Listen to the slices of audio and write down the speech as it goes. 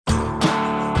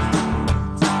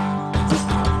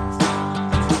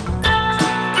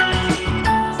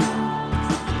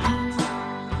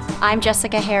I'm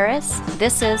Jessica Harris.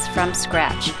 This is From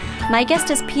Scratch. My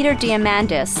guest is Peter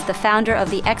Diamandis, the founder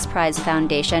of the XPrize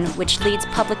Foundation, which leads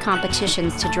public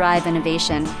competitions to drive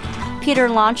innovation. Peter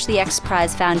launched the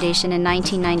XPrize Foundation in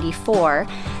 1994,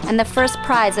 and the first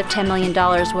prize of $10 million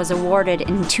was awarded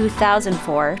in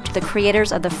 2004 to the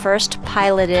creators of the first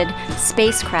piloted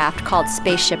spacecraft called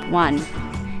Spaceship One.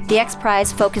 The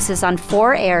XPrize focuses on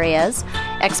 4 areas: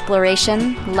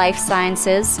 exploration, life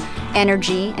sciences,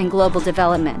 energy, and global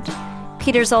development.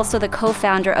 Peter's also the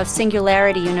co-founder of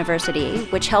Singularity University,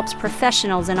 which helps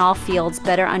professionals in all fields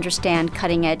better understand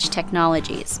cutting-edge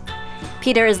technologies.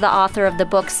 Peter is the author of the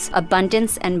books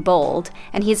Abundance and Bold,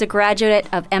 and he's a graduate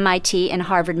of MIT and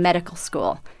Harvard Medical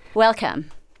School. Welcome.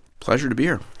 Pleasure to be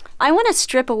here. I want to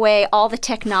strip away all the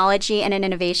technology and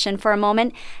innovation for a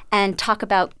moment and talk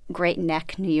about Great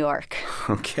Neck, New York.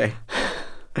 Okay.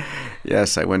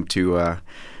 Yes, I went to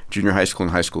junior high school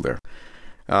and high school there.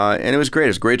 And it was great. It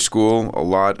was a great school, a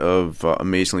lot of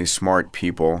amazingly smart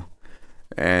people.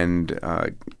 And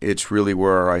it's really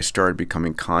where I started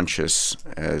becoming conscious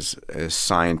as a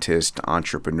scientist,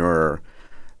 entrepreneur,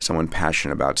 someone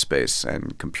passionate about space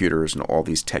and computers and all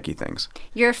these techie things.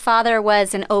 Your father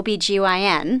was an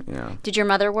OB/GYN. Yeah. Did your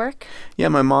mother work? Yeah,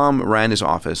 my mom ran his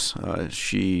office.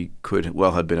 She could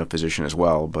well have been a physician as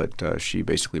well, but she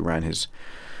basically ran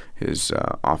his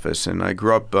office. And I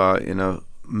grew up in a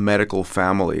medical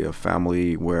family, a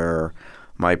family where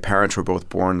my parents were both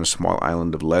born on the small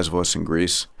island of Lesvos in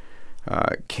Greece.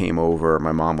 Came over,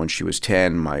 my mom when she was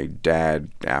 10, my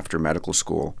dad after medical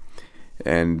school.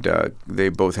 And they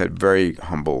both had very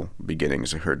humble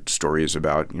beginnings. I heard stories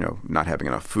about, not having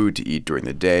enough food to eat during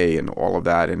the day and all of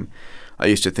that. And I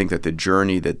used to think that the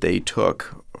journey that they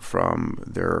took from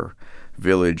their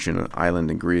village in an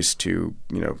island in Greece to,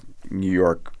 New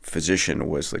York physician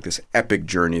was like this epic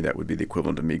journey that would be the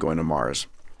equivalent of me going to Mars.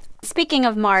 Speaking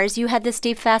of Mars, you had this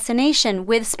deep fascination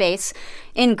with space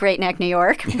in Great Neck, New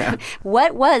York. Yeah.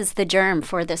 What was the germ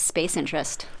for this space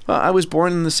interest? Well, I was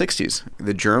born in the 60s.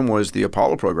 The germ was the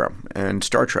Apollo program and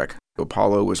Star Trek.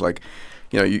 Apollo was like,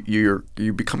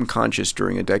 you become conscious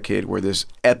during a decade where this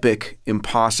epic,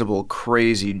 impossible,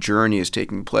 crazy journey is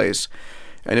taking place,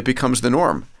 and it becomes the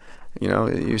norm.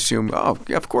 You assume, oh,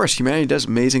 yeah, of course, humanity does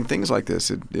amazing things like this.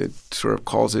 It sort of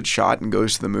calls its shot and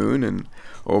goes to the moon and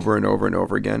over and over and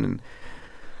over again.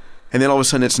 And then all of a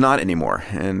sudden it's not anymore.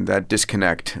 And that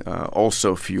disconnect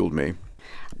also fueled me.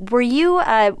 Were you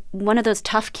one of those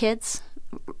tough kids?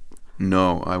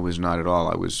 No, I was not at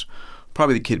all. I was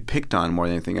probably the kid picked on more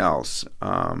than anything else.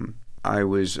 I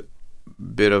was a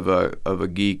bit of a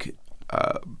geek.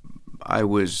 I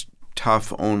was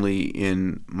tough only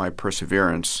in my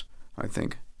perseverance, I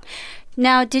think.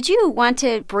 Now, did you want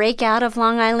to break out of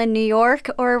Long Island, New York,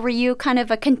 or were you kind of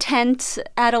a content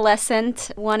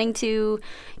adolescent wanting to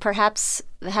perhaps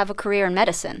have a career in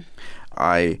medicine?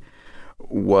 I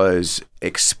was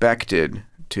expected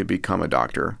to become a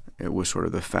doctor. It was sort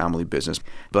of the family business.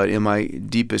 But in my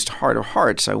deepest heart of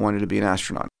hearts, I wanted to be an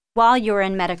astronaut. While you were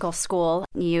in medical school,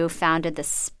 you founded the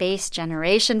Space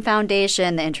Generation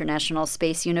Foundation, the International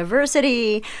Space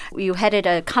University. You headed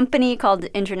a company called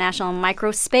International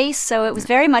Microspace, so it was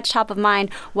very much top of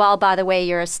mind while, by the way,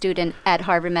 you're a student at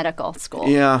Harvard Medical School.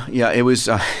 Yeah, it was,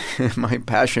 my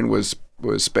passion was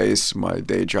space. My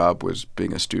day job was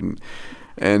being a student.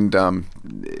 And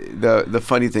the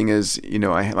funny thing is,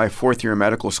 my 4th year in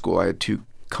medical school, I had 2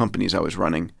 companies I was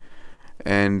running.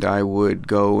 And I would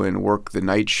go and work the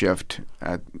night shift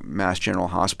at Mass General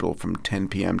Hospital from 10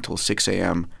 p.m. till 6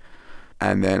 a.m.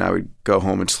 And then I would go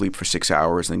home and sleep for 6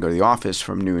 hours and then go to the office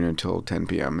from noon until 10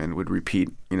 p.m. and would repeat,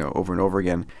 over and over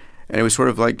again. And it was sort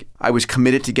of like I was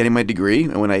committed to getting my degree.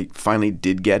 And when I finally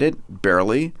did get it,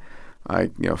 barely, I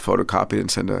photocopied and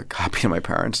sent a copy to my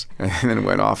parents and then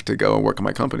went off to go and work on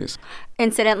my companies.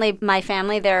 Incidentally, my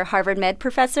family, they're Harvard Med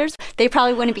professors. They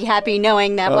probably wouldn't be happy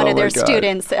knowing that one of their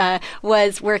students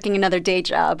was working another day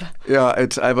job. Yeah,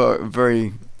 I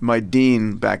have my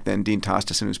dean back then, Dean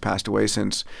Tostason, who's passed away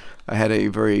since, I had a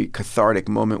very cathartic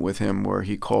moment with him where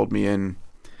he called me in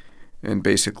and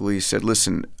basically said,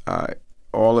 listen,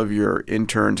 all of your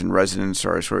interns and residents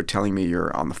are sort of telling me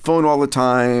you're on the phone all the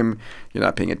time, you're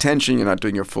not paying attention, you're not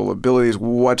doing your full abilities,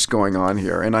 what's going on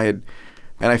here? And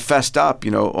I fessed up,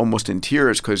 almost in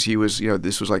tears because he was,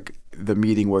 this was like the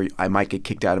meeting where I might get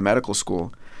kicked out of medical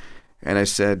school. And I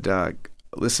said,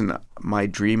 listen, my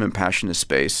dream and passion is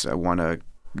space. I want to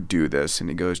do this. And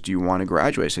he goes, do you want to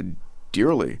graduate? I said,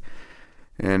 dearly.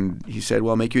 And he said,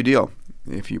 well, I'll make you a deal.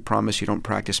 If you promise you don't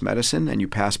practice medicine and you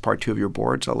pass part 2 of your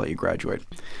boards, I'll let you graduate.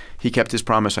 he kept his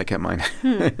promise. I kept mine.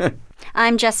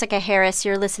 I'm Jessica Harris.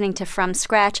 You're listening to From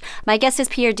Scratch. My guest is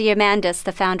Peter Diamandis,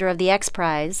 the founder of the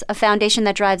XPrize, a foundation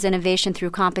that drives innovation through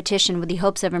competition with the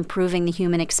hopes of improving the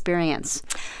human experience.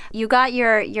 You got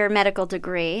your medical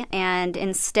degree and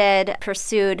instead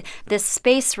pursued this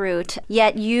space route,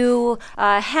 yet you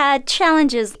had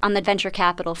challenges on the venture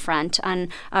capital front on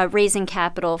raising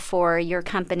capital for your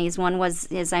companies. One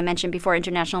was, as I mentioned before,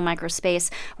 International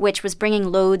Microspace, which was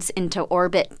bringing loads into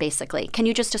orbit, basically. Can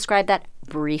you just describe that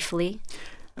briefly?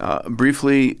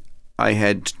 Briefly, I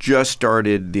had just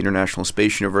started the International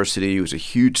Space University. It was a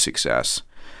huge success.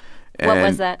 What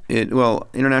was that?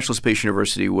 International Space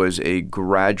University was a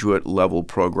graduate-level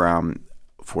program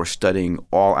for studying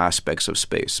all aspects of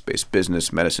space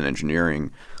business, medicine,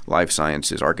 engineering, life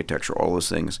sciences, architecture, all those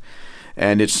things.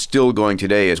 And it's still going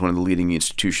today as one of the leading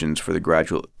institutions for the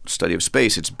graduate study of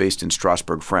space. It's based in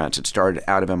Strasbourg, France. It started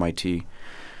out of MIT.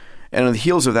 And on the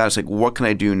heels of that, it's like, what can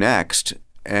I do next?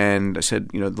 And I said,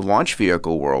 the launch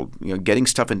vehicle world, getting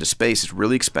stuff into space is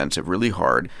really expensive, really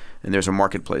hard, and there's a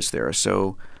marketplace there.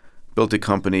 So built a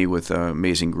company with an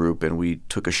amazing group, and we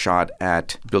took a shot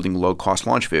at building low-cost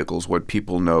launch vehicles, what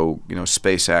people know,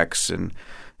 SpaceX and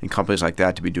companies like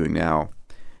that to be doing now.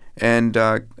 And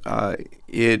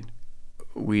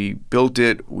we built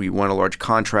it, we won a large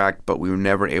contract, but we were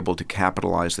never able to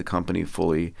capitalize the company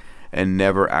fully and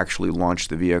never actually launched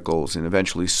the vehicles, and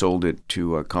eventually sold it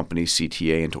to a company,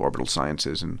 CTA, into Orbital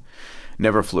Sciences, and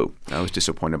never flew. I was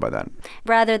disappointed by that.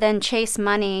 Rather than chase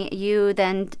money, you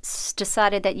then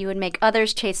decided that you would make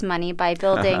others chase money by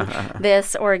building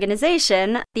this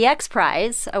organization, the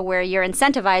XPrize, where you're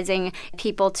incentivizing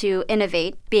people to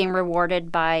innovate, being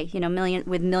rewarded by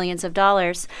with millions of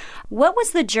dollars. What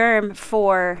was the germ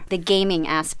for the gaming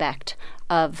aspect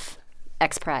of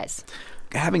XPrize?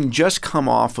 Having just come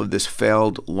off of this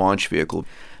failed launch vehicle,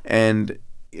 and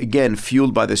again,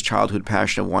 fueled by this childhood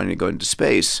passion of wanting to go into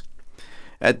space,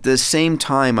 at the same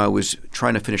time I was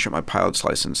trying to finish up my pilot's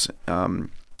license. And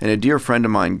a dear friend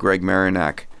of mine, Greg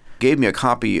Marinac, gave me a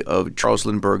copy of Charles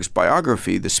Lindbergh's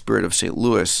biography, The Spirit of St.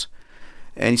 Louis.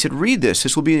 And he said, read this.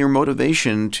 This will be your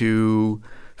motivation to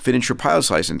finish your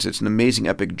pilot's license. It's an amazing,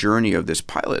 epic journey of this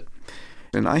pilot.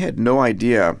 And I had no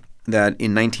idea that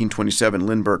in 1927,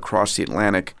 Lindbergh crossed the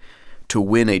Atlantic to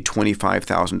win a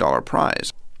 $25,000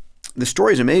 prize. The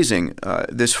story is amazing.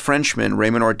 This Frenchman,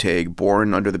 Raymond Ortegue,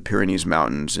 born under the Pyrenees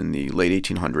Mountains in the late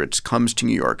 1800s, comes to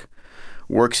New York,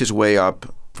 works his way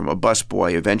up from a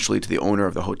busboy eventually to the owner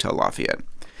of the Hotel Lafayette.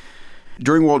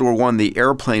 During World War I, the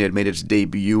airplane had made its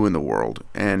debut in the world,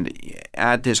 and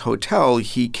at this hotel,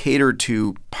 he catered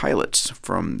to pilots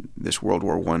from this World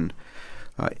War I.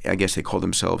 I guess they called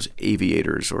themselves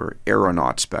aviators or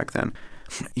aeronauts back then.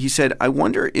 He said, I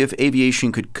wonder if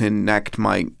aviation could connect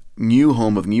my new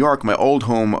home of New York, my old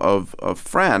home of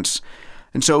France.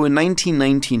 And so in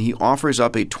 1919, he offers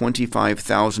up a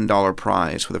 $25,000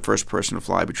 prize for the first person to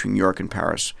fly between New York and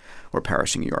Paris, or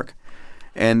Paris and New York.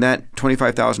 And that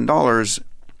 $25,000,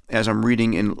 as I'm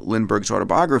reading in Lindbergh's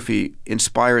autobiography,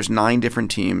 inspires 9 different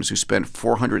teams who spent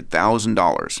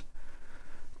 $400,000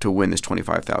 to win this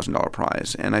 $25,000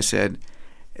 prize. And I said,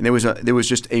 and there was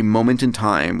just a moment in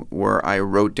time where I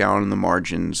wrote down in the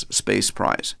margins Space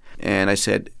Prize. And I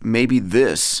said, maybe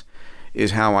this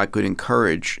is how I could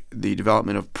encourage the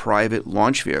development of private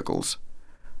launch vehicles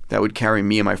that would carry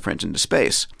me and my friends into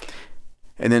space.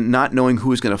 And then not knowing who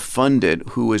was going to fund it,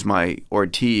 who was my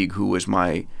Ortegue, who was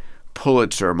my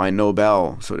Pulitzer, my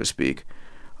Nobel, so to speak,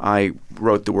 I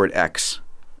wrote the word X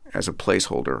as a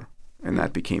placeholder, and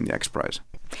that became the XPrize.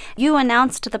 You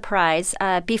announced the prize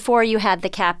before you had the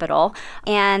capital,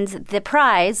 and the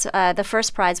prize, the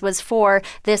first prize, was for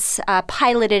this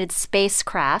piloted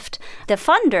spacecraft. The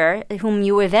funder, whom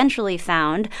you eventually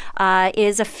found,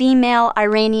 is a female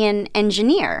Iranian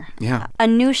engineer,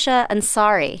 Anusha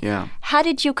Ansari. Yeah. How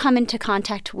did you come into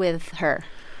contact with her?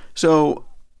 So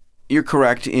you're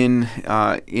correct. In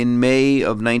May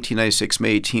of 1996,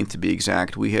 May 18th to be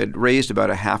exact, we had raised about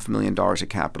 $500,000 of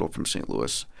capital from St.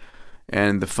 Louis.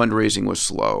 And the fundraising was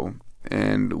slow,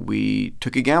 and we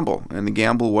took a gamble. And the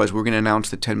gamble was we're going to announce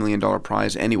the $10 million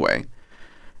prize anyway,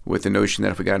 with the notion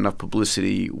that if we got enough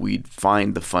publicity, we'd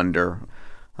find the funder.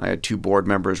 I had 2 board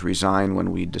members resign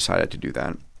when we decided to do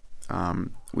that.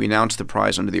 We announced the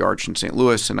prize under the arch in St.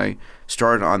 Louis, and I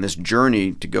started on this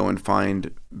journey to go and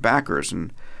find backers.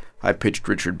 And I pitched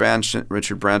Richard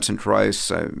Branson twice.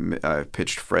 I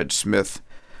pitched Fred Smith,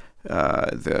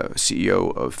 the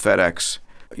CEO of FedEx.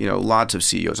 Lots of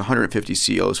CEOs, 150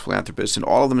 CEOs, philanthropists, and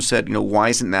all of them said, why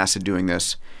isn't NASA doing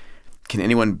this? Can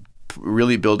anyone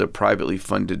really build a privately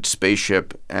funded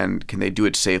spaceship, and can they do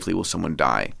it safely? Will someone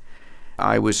die?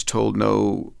 I was told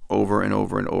no over and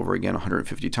over and over again,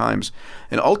 150 times.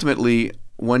 And ultimately,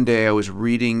 one day I was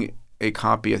reading a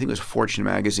copy, I think it was Fortune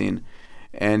magazine,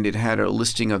 and it had a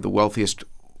listing of the wealthiest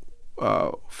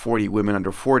 40 women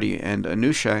under 40. And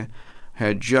Anusha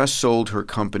had just sold her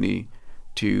company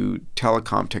to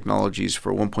Telecom Technologies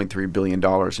for $1.3 billion.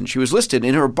 And she was listed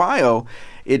in her bio.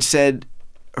 It said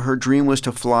her dream was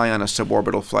to fly on a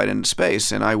suborbital flight into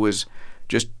space. And I was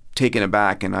just taken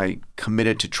aback, and I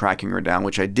committed to tracking her down,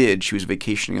 which I did. She was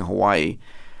vacationing in Hawaii,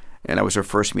 and I was her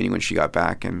first meeting when she got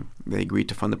back, and they agreed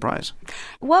to fund the prize.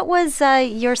 What was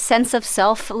your sense of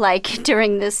self like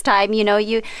during this time? You know,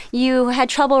 you had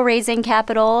trouble raising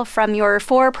capital from your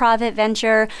for-profit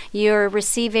venture. You're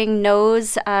receiving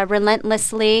no's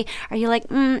relentlessly. Are you like,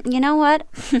 you know what?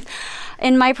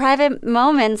 In my private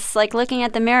moments, like looking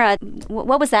at the mirror,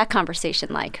 what was that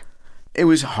conversation like? It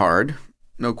was hard,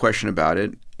 no question about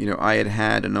it. You know, I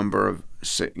had a number of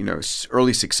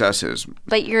early successes.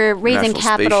 But your raising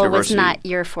capital was not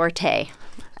your forte.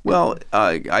 Well,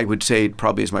 I would say it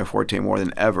probably is my forte more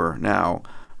than ever now.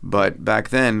 But back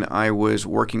then, I was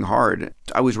working hard.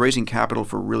 I was raising capital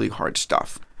for really hard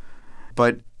stuff.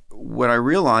 But what I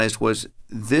realized was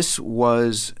this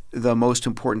was the most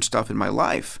important stuff in my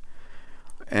life.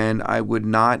 And I would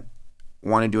not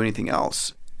want to do anything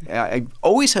else. I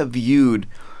always have viewed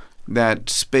that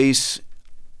space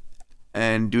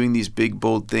and doing these big,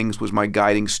 bold things was my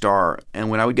guiding star. And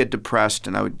when I would get depressed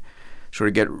and I would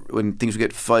when things would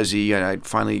get fuzzy and I'd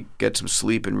finally get some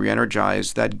sleep and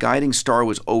re-energize, that guiding star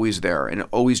was always there and it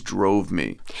always drove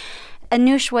me.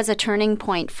 Anush was a turning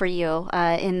point for you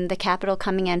in the capital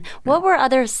coming in. What were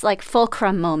others like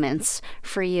fulcrum moments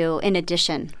for you in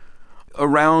addition? There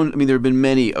have been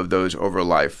many of those over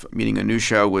life, meaning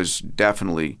Anusha was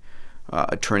definitely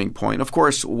a turning point. Of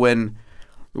course, when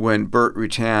Burt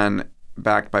Rutan,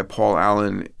 backed by Paul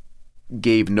Allen,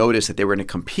 gave notice that they were going to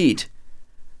compete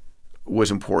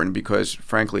was important because,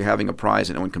 frankly, having a prize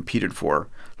that no one competed for.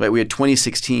 Right? We had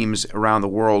 26 teams around the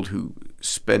world who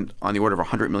spent on the order of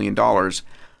 $100 million,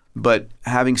 but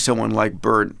having someone like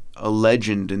Burt, a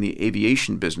legend in the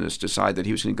aviation business, decide that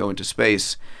he was going to go into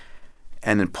space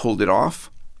and then pulled it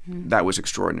off, that was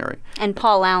extraordinary. And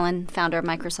Paul Allen, founder of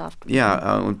Microsoft.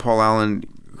 Yeah, when Paul Allen,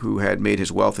 who had made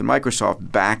his wealth in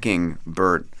Microsoft, backing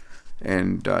Burt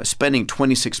and spending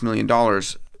 $26 million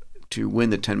to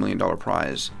win the $10 million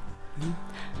prize.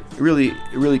 It really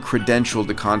credentialed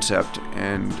the concept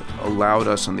and allowed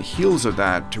us on the heels of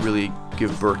that to really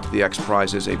give birth to the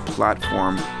XPrize as a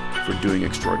platform for doing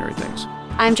extraordinary things.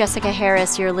 I'm Jessica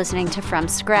Harris. You're listening to From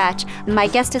Scratch. My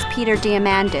guest is Peter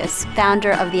Diamandis,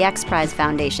 founder of the XPrize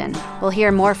Foundation. We'll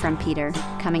hear more from Peter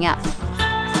coming up.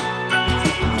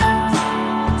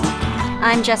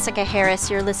 I'm Jessica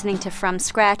Harris. You're listening to From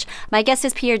Scratch. My guest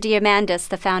is Peter Diamandis,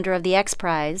 the founder of the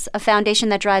XPrize, a foundation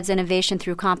that drives innovation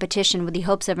through competition with the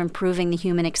hopes of improving the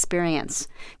human experience.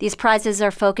 These prizes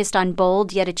are focused on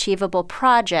bold yet achievable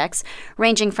projects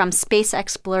ranging from space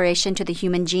exploration to the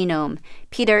human genome.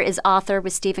 Peter is author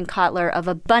with Stephen Kotler of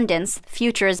Abundance,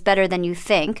 Future is Better Than You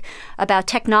Think, about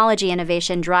technology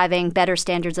innovation driving better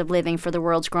standards of living for the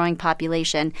world's growing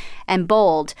population, and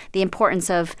Bold, the importance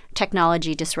of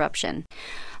technology disruption.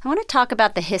 I want to talk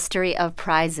about the history of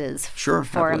prizes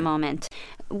for a moment.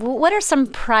 What are some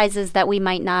prizes that we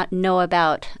might not know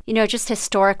about, just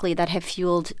historically that have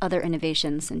fueled other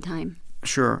innovations in time?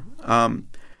 Sure.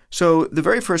 So the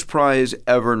very first prize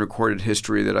ever in recorded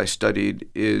history that I studied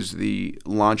is the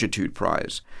Longitude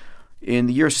Prize. In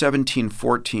the year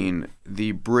 1714,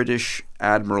 the British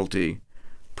Admiralty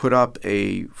put up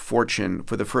a fortune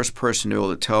for the first person to be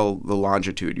able to tell the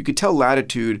longitude. You could tell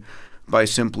latitude by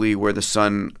simply where the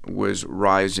sun was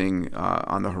rising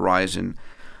on the horizon.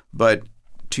 But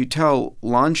to tell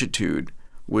longitude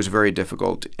was very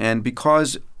difficult. And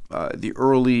because the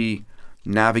early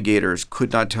navigators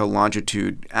could not tell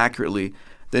longitude accurately,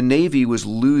 the Navy was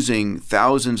losing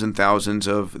thousands and thousands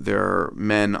of their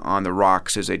men on the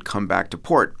rocks as they'd come back to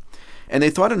port. And they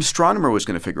thought an astronomer was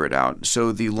going to figure it out.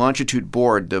 So the longitude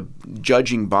board, the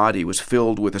judging body, was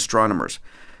filled with astronomers.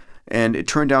 And it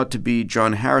turned out to be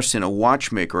John Harrison, a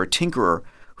watchmaker, a tinkerer,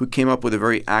 who came up with a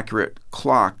very accurate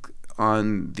clock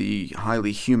on the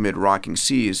highly humid rocking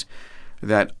seas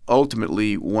that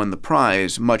ultimately won the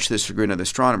prize, much to the chagrin of the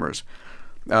astronomers.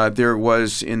 There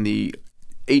was in the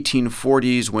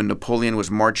 1840s when Napoleon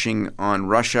was marching on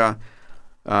Russia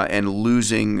and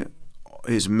losing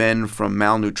his men from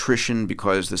malnutrition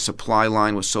because the supply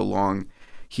line was so long,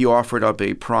 he offered up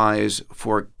a prize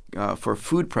for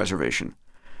food preservation.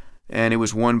 And it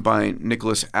was won by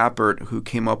Nicholas Appert, who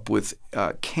came up with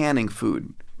canning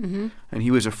food. Mm-hmm. And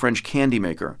he was a French candy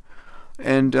maker.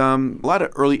 And a lot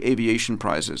of early aviation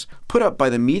prizes put up by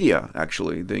the media,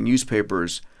 actually. The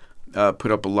newspapers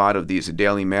put up a lot of these, the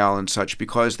Daily Mail and such,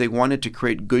 because they wanted to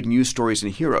create good news stories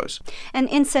and heroes. And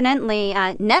incidentally,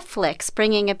 Netflix,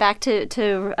 bringing it back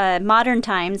to modern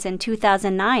times in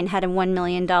 2009, had a $1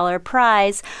 million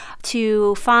prize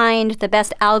to find the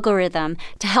best algorithm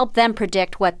to help them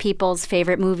predict what people's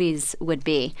favorite movies would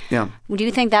be. Yeah. Do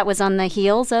you think that was on the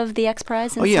heels of the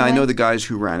XPrize? Oh, yeah, I know the guys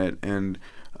who ran it, and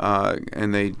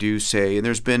they do say, and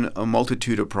there's been a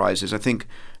multitude of prizes. I think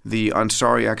the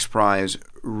Ansari XPrize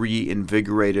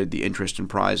reinvigorated the interest in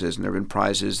prizes, and there have been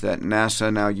prizes that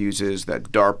NASA now uses,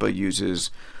 that DARPA uses,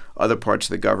 other parts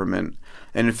of the government.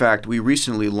 And in fact, we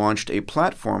recently launched a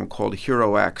platform called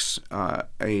HeroX,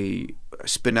 a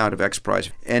spin-out of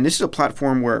XPrize. And this is a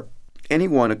platform where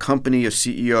anyone, a company, a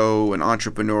CEO, an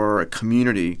entrepreneur, a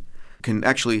community, can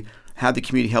actually have the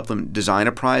community help them design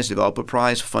a prize, develop a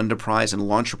prize, fund a prize, and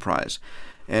launch a prize.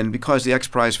 And because the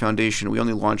XPrize Foundation, we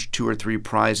only launch 2 or 3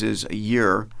 prizes a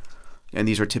year, and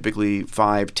these are typically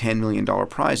 $5, $10 million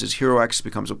prizes, HeroX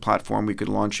becomes a platform we could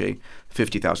launch a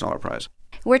 $50,000 prize.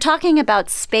 We're talking about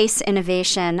space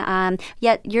innovation,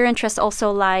 yet your interest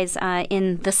also lies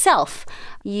in the self.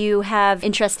 You have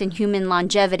interest in human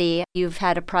longevity. You've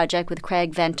had a project with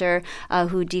Craig Venter,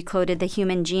 who decoded the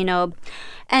human genome.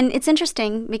 And it's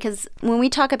interesting because when we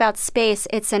talk about space,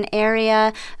 it's an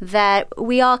area that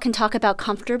we all can talk about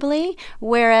comfortably,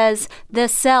 whereas the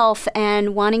self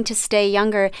and wanting to stay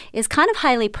younger is kind of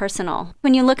highly personal.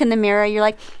 When you look in the mirror, you're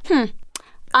like,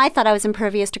 I thought I was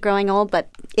impervious to growing old, but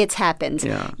it's happened,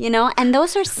 and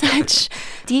those are such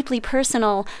deeply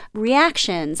personal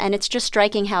reactions. And it's just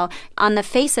striking how on the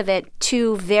face of it,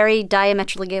 2 very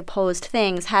diametrically opposed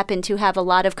things happen to have a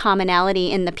lot of commonality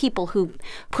in the people who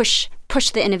push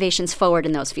the innovations forward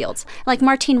in those fields. Like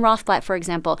Martine Rothblatt, for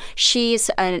example, she's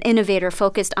an innovator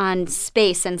focused on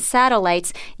space and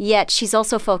satellites, yet she's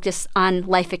also focused on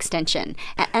life extension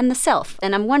and the self.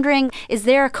 And I'm wondering, is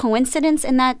there a coincidence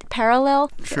in that parallel?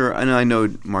 Sure, and I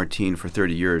know Martine for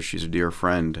 30 years. She's a dear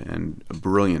friend and a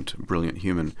brilliant, brilliant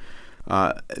human.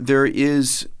 There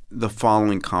is the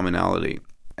following commonality.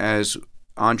 As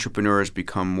entrepreneurs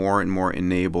become more and more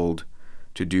enabled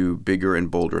to do bigger and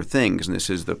bolder things, and this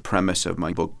is the premise of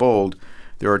my book, Bold,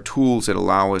 there are tools that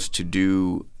allow us to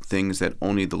do things that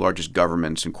only the largest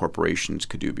governments and corporations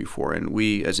could do before. And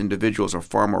we as individuals are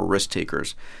far more risk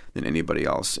takers than anybody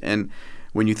else. And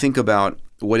when you think about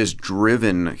what has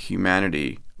driven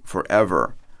humanity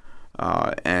forever,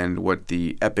 and what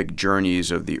the epic journeys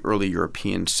of the early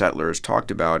European settlers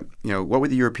talked about, what were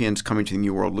the Europeans coming to the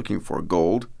New World looking for?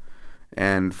 Gold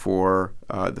and for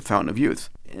the fountain of youth.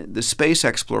 The space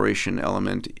exploration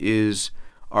element is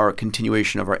our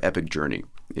continuation of our epic journey.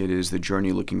 It is the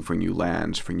journey looking for new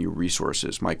lands, for new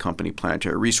resources. My company,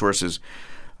 Planetary Resources,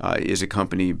 is a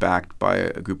company backed by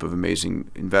a group of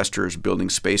amazing investors building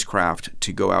spacecraft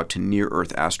to go out to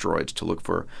near-Earth asteroids to look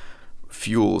for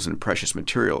fuels and precious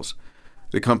materials.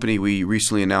 The company we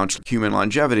recently announced, Human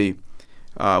Longevity,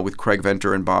 with Craig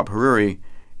Venter and Bob Hariri,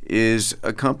 is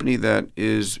a company that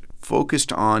is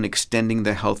focused on extending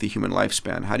the healthy human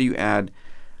lifespan. How do you add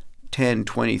 10,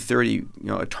 20, 30,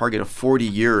 a target of 40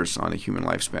 years on a human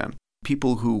lifespan?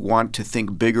 People who want to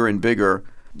think bigger and bigger,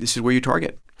 this is where you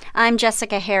target. I'm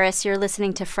Jessica Harris. You're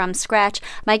listening to From Scratch.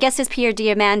 My guest is Peter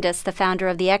Diamandis, the founder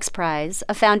of the XPrize,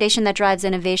 a foundation that drives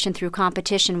innovation through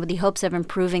competition with the hopes of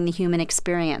improving the human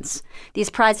experience.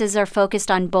 These prizes are focused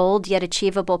on bold yet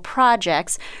achievable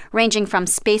projects, ranging from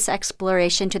space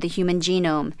exploration to the human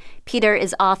genome. Peter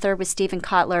is author with Stephen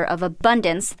Kotler of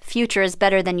Abundance, Future is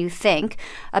Better Than You Think,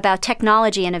 about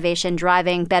technology innovation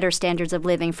driving better standards of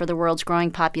living for the world's growing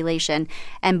population,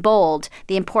 and Bold,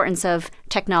 the importance of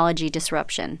technology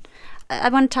disruption. I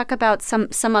want to talk about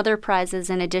some other prizes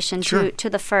in addition to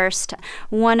the first,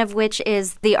 one of which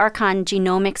is the Archon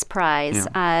Genomics Prize,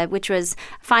 which was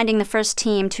finding the first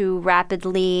team to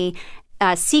rapidly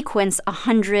sequence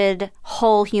 100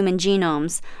 whole human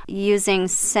genomes using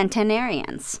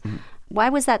centenarians. Mm-hmm. Why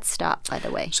was that stopped, by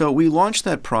the way? So we launched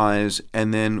that prize,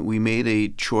 and then we made a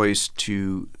choice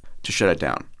to shut it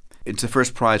down. It's the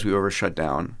first prize we ever shut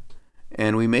down.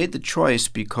 And we made the choice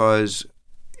because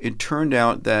it turned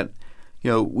out that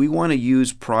we want to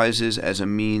use prizes as a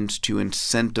means to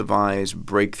incentivize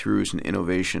breakthroughs and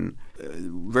innovation.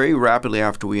 Very rapidly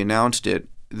after we announced it,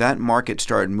 that market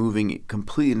started moving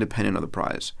completely independent of the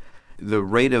prize. The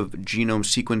rate of genome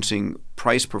sequencing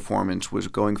price performance was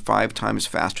going 5 times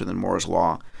faster than Moore's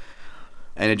Law.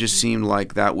 And it just seemed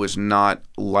like that was not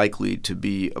likely to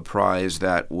be a prize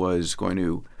that was going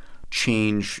to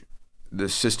change the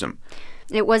system.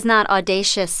 It was not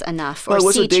audacious enough, or well, it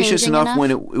was audacious enough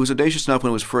when it was audacious enough when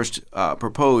it was first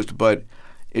proposed, but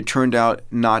it turned out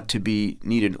not to be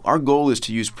needed. Our goal is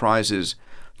to use prizes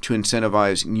to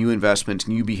incentivize new investments,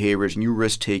 new behaviors, new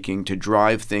risk-taking to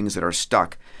drive things that are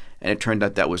stuck. And it turned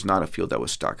out that was not a field that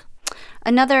was stuck.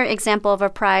 Another example of a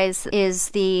prize is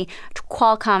the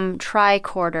Qualcomm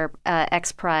Tricorder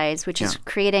XPrize, which is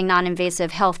creating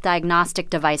non-invasive health diagnostic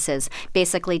devices,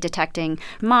 basically detecting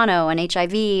mono and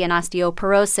HIV and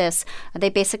osteoporosis. Are they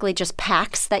basically just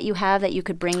packs that you have that you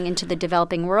could bring into the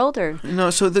developing world? Or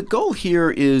no, so the goal here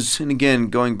is, and again,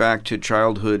 going back to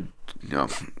childhood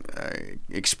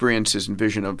experiences and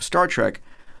vision of Star Trek,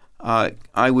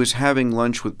 I was having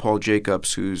lunch with Paul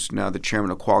Jacobs, who's now the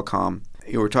chairman of Qualcomm.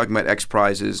 We were talking about X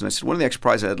Prizes, and I said, one of the X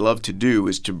Prizes I'd love to do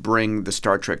is to bring the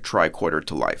Star Trek tricorder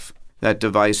to life. That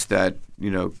device that,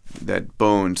 that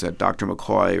Bones, that Dr.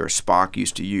 McCoy or Spock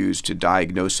used to use to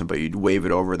diagnose somebody. You'd wave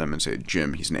it over them and say,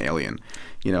 Jim, he's an alien,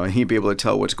 and he'd be able to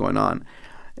tell what's going on.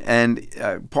 And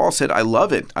Paul said, I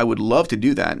love it. I would love to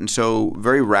do that. And so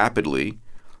very rapidly,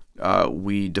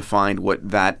 we defined what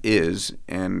that is,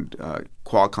 and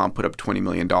Qualcomm put up $20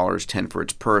 million, 10 for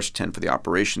its purse, 10 for the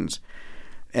operations.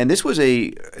 And this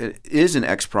is an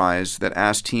X Prize that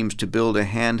asked teams to build a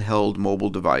handheld mobile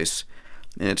device.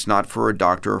 And it's not for a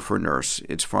doctor or for a nurse.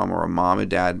 It's from a mom and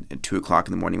dad at 2 o'clock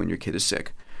in the morning when your kid is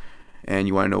sick. And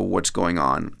you want to know what's going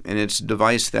on. And it's a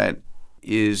device that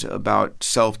is about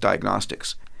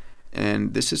self-diagnostics.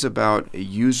 And this is about a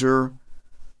user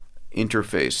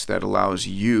interface that allows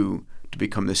you to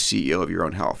become the CEO of your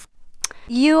own health.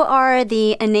 You are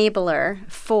the enabler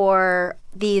for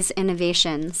these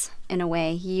innovations in a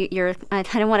way. I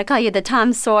don't want to call you the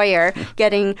Tom Sawyer,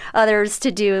 getting others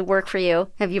to do work for you.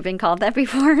 Have you been called that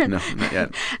before? No, not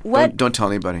yet. Don't tell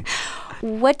anybody.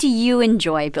 What do you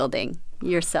enjoy building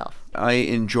yourself? I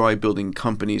enjoy building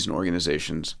companies and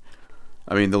organizations.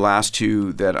 I mean, the last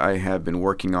two that I have been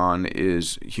working on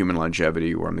is Human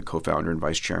Longevity, where I'm the co-founder and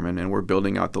vice chairman, and we're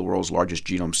building out the world's largest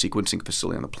genome sequencing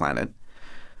facility on the planet.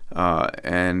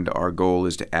 And our goal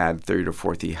is to add 30 to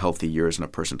 40 healthy years in a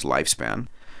person's lifespan.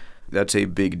 That's a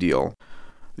big deal.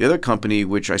 The other company,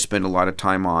 which I spend a lot of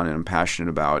time on and I'm passionate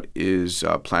about, is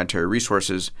Planetary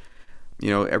Resources.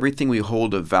 Everything we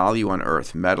hold of value on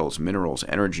Earth, metals, minerals,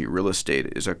 energy, real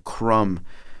estate, is a crumb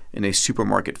in a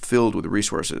supermarket filled with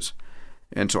resources.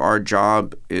 And so our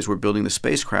job is we're building the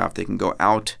spacecraft that can go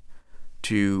out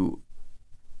to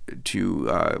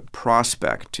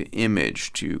prospect, to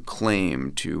image, to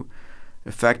claim, to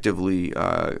effectively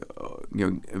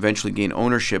eventually gain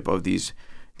ownership of these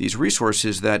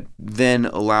resources that then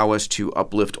allow us to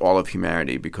uplift all of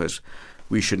humanity, because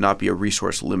we should not be a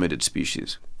resource-limited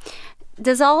species.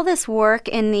 Does all this work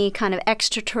in the kind of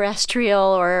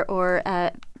extraterrestrial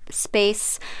or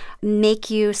space make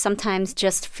you sometimes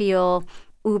just feel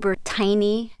uber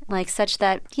tiny, like such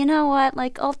that,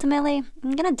 ultimately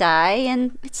I'm going to die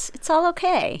and it's all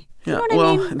okay? You know what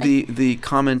I mean? The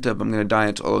comment of I'm going to die,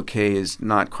 it's all okay, is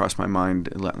not crossed my mind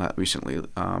recently.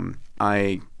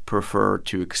 I prefer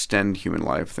to extend human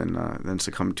life than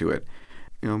succumb to it.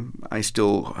 I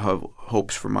still have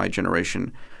hopes for my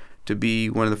generation to be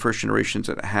one of the first generations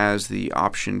that has the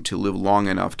option to live long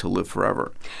enough to live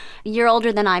forever. You're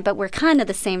older than I, but we're kind of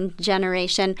the same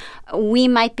generation. We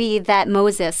might be that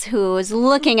Moses who is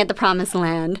looking at the promised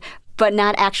land, but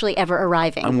not actually ever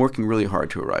arriving. I'm working really hard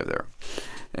to arrive there,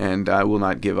 and I will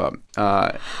not give up.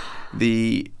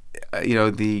 The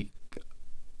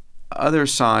other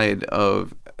side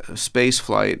of space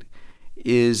flight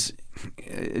is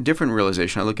a different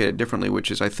realization. I look at it differently,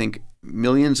 which is I think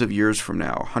millions of years from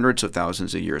now, hundreds of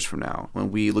thousands of years from now,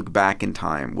 when we look back in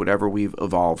time, whatever we've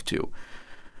evolved to,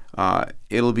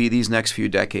 it'll be these next few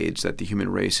decades that the human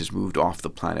race has moved off the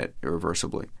planet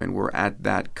irreversibly. And we're at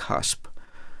that cusp.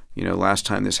 Last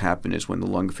time this happened is when the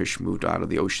lungfish moved out of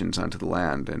the oceans onto the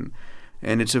land.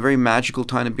 And it's a very magical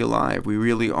time to be alive. We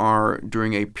really are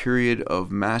during a period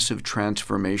of massive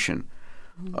transformation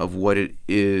of what it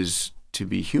is to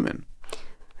be human.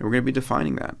 And we're going to be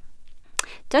defining that.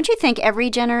 Don't you think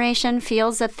every generation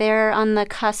feels that they're on the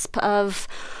cusp of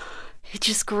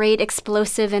just great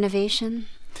explosive innovation?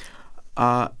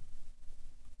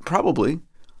 Probably.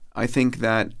 I think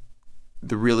that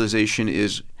the realization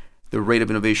is the rate of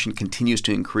innovation continues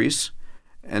to increase.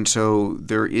 And so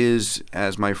there is,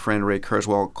 as my friend Ray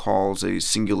Kurzweil calls, a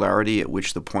singularity at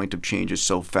which the point of change is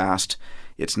so fast,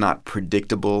 it's not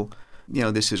predictable.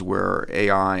 This is where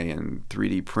AI and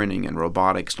 3D printing and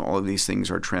robotics and all of these things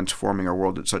are transforming our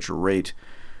world at such a rate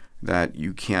that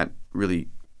you can't really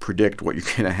predict what you're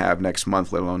going to have next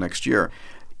month, let alone next year.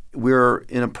 We're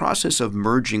in a process of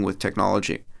merging with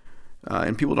technology.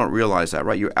 And people don't realize that,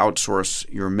 right? You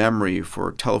outsource your memory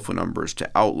for telephone numbers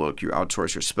to Outlook. You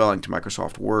outsource your spelling to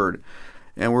Microsoft Word.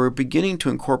 And we're beginning to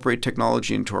incorporate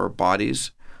technology into our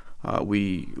bodies.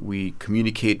 We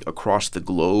communicate across the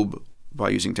globe by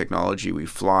using technology. We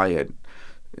fly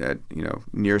at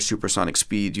near supersonic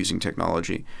speeds using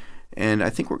technology. And I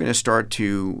think we're going to start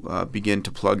to begin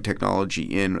to plug technology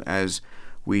in as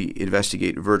we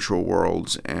investigate virtual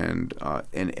worlds and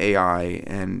AI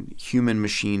and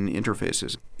human-machine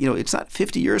interfaces. It's not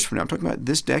 50 years from now. I'm talking about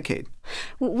this decade.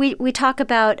 We talk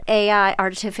about AI,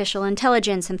 artificial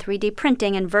intelligence, and 3D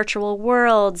printing and virtual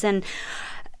worlds. And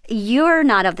you're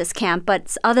not of this camp,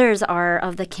 but others are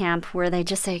of the camp where they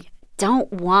just say,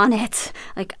 don't want it.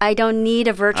 Like, I don't need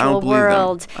a virtual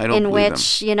world in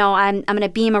which, I'm going to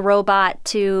beam a robot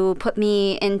to put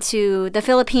me into the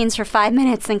Philippines for 5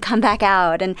 minutes and come back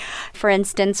out. And for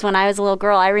instance, when I was a little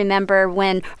girl, I remember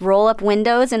when roll-up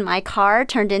windows in my car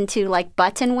turned into like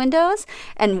button windows.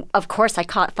 And of course, I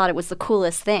thought it was the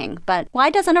coolest thing. But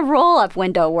why doesn't a roll-up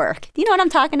window work? You know what I'm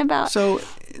talking about? So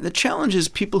the challenge is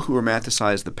people who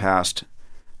romanticize the past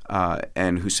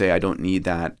and who say, I don't need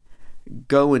that,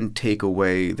 go and take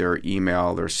away their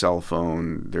email, their cell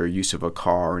phone, their use of a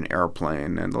car, an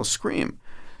airplane, and they'll scream.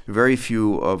 Very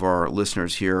few of our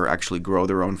listeners here actually grow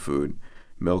their own food,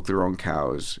 milk their own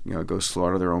cows, go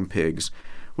slaughter their own pigs,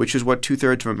 which is what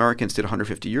 2/3 of Americans did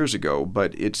 150 years ago.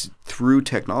 But it's through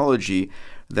technology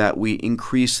that we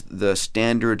increase the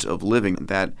standards of living,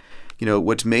 that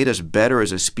what's made us better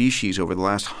as a species over the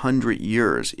last 100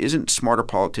 years isn't smarter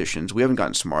politicians. We haven't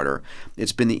gotten smarter.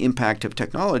 It's been the impact of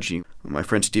technology. My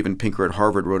friend Steven Pinker at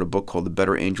Harvard wrote a book called The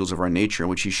Better Angels of Our Nature, in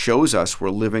which he shows us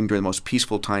we're living during the most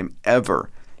peaceful time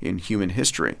ever in human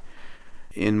history.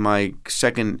 In my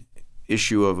second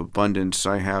issue of Abundance,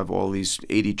 I have all these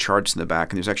 80 charts in the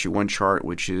back, and there's actually one chart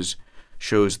which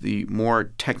shows the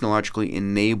more technologically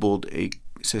enabled a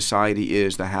society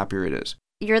is, the happier it is.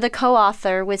 You're the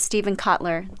co-author with Stephen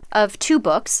Kotler of 2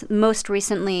 books, most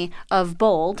recently of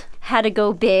Bold, How to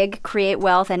Go Big, Create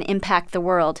Wealth, and Impact the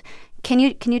World. Can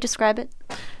you describe it?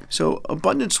 So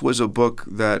Abundance was a book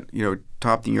that,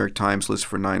 topped the New York Times list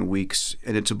for 9 weeks,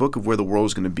 and it's a book of where the world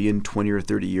is going to be in 20 or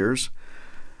 30 years.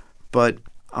 But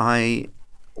I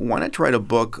wanted to write a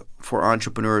book for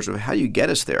entrepreneurs of how do you get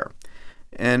us there.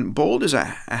 And Bold is a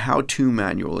how-to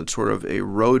manual. It's sort of a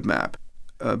roadmap.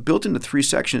 Built into 3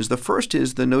 sections. The first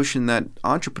is the notion that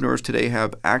entrepreneurs today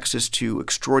have access to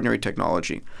extraordinary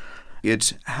technology.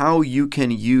 It's how you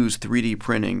can use 3D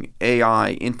printing,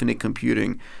 AI, infinite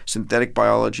computing, synthetic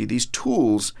biology, these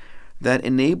tools that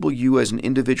enable you as an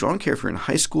individual. I don't care if you're in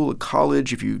high school or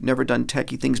college, if you've never done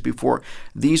techie things before.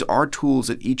 These are tools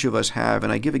that each of us have.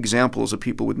 And I give examples of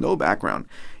people with no background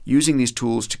using these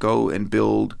tools to go and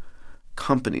build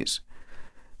companies.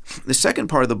 The second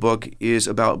part of the book is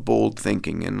about bold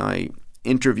thinking, and I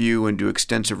interview and do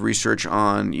extensive research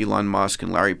on Elon Musk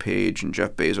and Larry Page and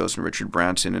Jeff Bezos and Richard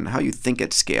Branson and how you think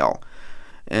at scale.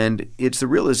 And it's the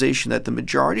realization that the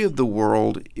majority of the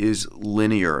world is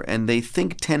linear, and they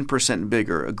think 10%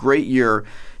 bigger. A great year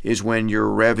is when your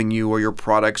revenue or your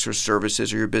products or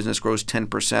services or your business grows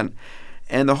 10%.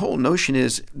 And the whole notion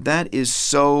is that is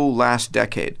so last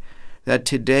decade, that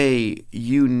today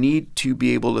you need to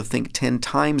be able to think 10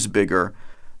 times bigger,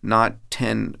 not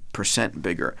 10%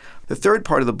 bigger. The third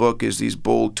part of the book is these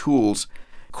bold tools.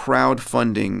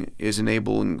 Crowdfunding is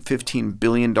enabling $15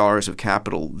 billion of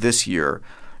capital this year.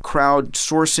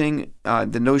 Crowdsourcing,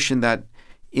 the notion that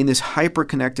in this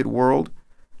hyper-connected world,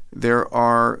 there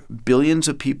are billions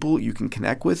of people you can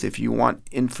connect with. If you want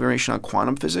information on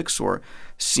quantum physics or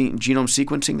genome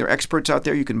sequencing, there are experts out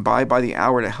there you can buy by the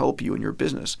hour to help you in your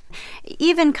business.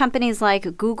 Even companies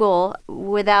like Google,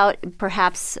 without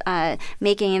perhaps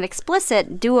making it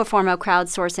explicit, do a form of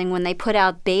crowdsourcing when they put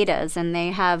out betas and they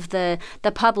have the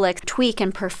public tweak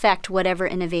and perfect whatever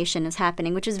innovation is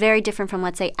happening, which is very different from,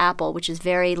 let's say, Apple, which is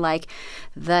very like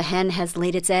the hen has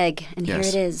laid its egg and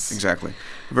yes, here it is. Exactly.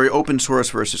 Very open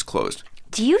source versus closed.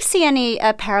 Do you see any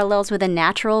parallels with a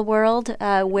natural world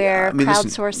where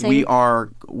crowdsourcing?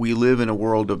 Listen, we live in a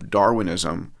world of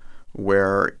Darwinism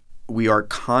where we are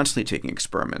constantly taking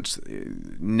experiments.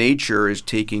 Nature is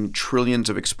taking trillions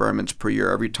of experiments per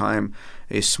year. Every time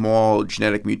a small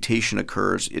genetic mutation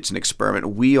occurs, it's an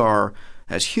experiment. We are,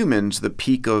 as humans, the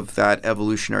peak of that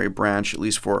evolutionary branch, at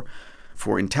least for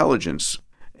intelligence.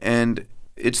 And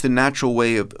it's the natural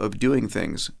way of doing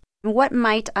things. What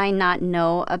might I not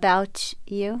know about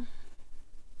you?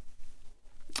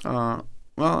 Well,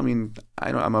 I mean,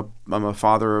 I'm a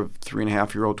father of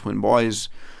 3.5-year-old twin boys.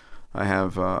 I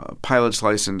have a pilot's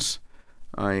license.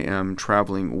 I am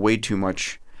traveling way too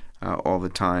much all the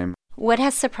time. What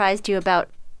has surprised you about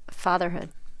fatherhood?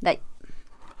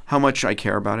 How much I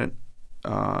care about it,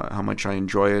 how much I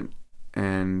enjoy it,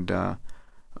 and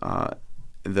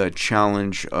the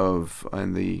challenge of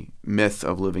and the myth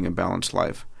of living a balanced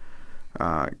life.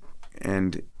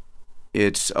 And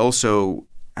it's also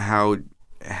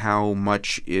how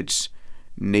much it's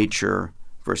nature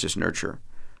versus nurture.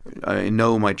 I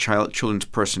know my children's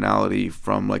personality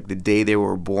from like the day they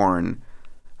were born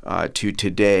to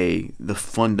today. The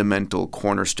fundamental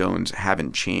cornerstones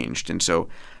haven't changed, and so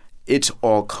it's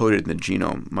all coded in the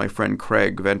genome. My friend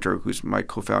Craig Venter, who's my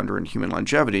co-founder in Human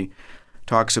Longevity,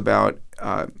 talks about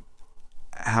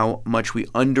how much we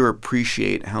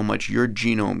underappreciate how much your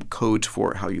genome codes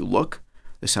for how you look,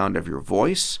 the sound of your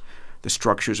voice, the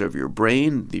structures of your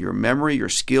brain, your memory, your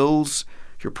skills,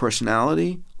 your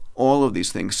personality, all of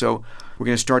these things. So we're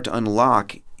going to start to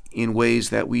unlock in ways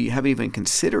that we haven't even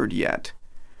considered yet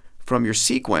from your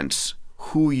sequence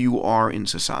who you are in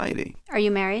society. Are you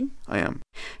married? I am.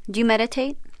 Do you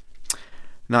meditate?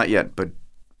 Not yet, but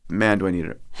man, do I need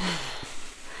it.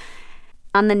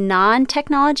 On the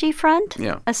non-technology front,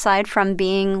 Yeah. aside from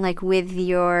being like with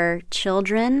your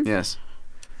children, Yes.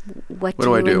 what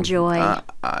do I do? Enjoy?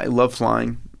 I love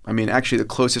flying. I mean, actually, the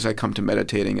closest I come to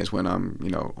meditating is when I'm,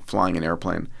 flying an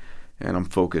airplane, and I'm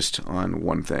focused on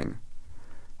one thing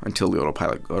until the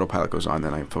autopilot goes on.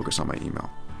 Then I focus on my email.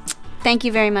 Thank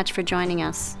you very much for joining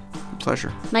us.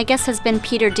 Pleasure. My guest has been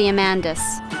Peter Diamandis.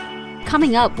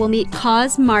 Coming up, we'll meet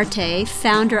Coss Marte,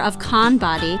 founder of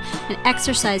ConBody, an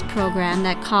exercise program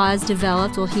that Coss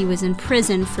developed while he was in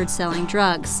prison for selling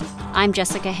drugs. I'm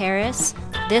Jessica Harris.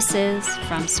 This is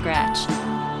From Scratch.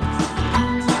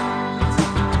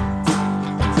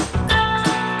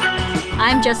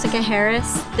 I'm Jessica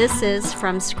Harris. This is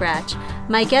From Scratch.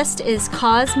 My guest is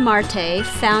Coss Marte,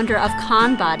 founder of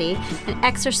ConBody, an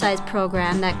exercise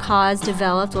program that Coss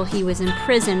developed while he was in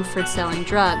prison for selling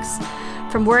drugs.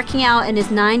 From working out in his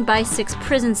 9x6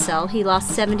 prison cell, he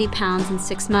lost 70 pounds in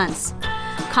 6 months.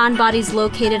 ConBody's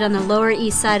located on the Lower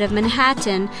East Side of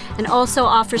Manhattan and also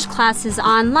offers classes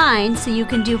online so you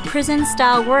can do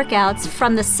prison-style workouts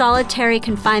from the solitary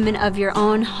confinement of your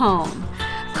own home.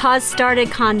 Coss started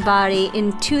ConBody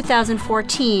in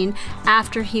 2014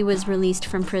 after he was released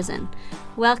from prison.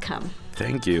 Welcome.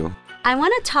 Thank you. I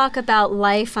want to talk about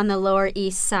life on the Lower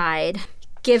East Side,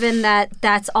 given that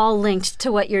that's all linked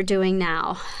to what you're doing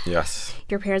now. Yes.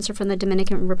 Your parents are from the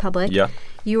Dominican Republic. Yeah.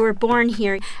 You were born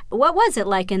here. What was it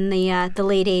like in the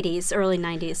late 80s, early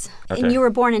 90s? Okay. And you were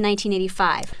born in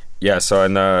 1985. Yeah,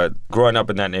 so growing up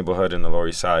in that neighborhood in the Lower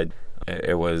East Side,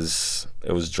 it was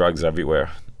drugs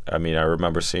everywhere. I mean, I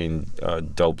remember seeing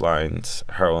dope lines,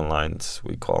 heroin lines,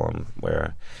 we call them,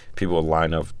 where people would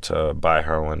line up to buy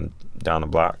heroin down the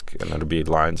block, and there'd be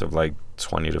lines of like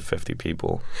 20 to 50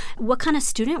 people. What kind of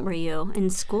student were you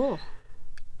in school?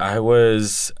 I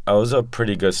was a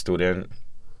pretty good student.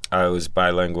 I was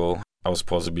bilingual. I was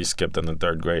supposed to be skipped in the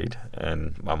 3rd grade,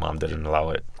 and my mom didn't allow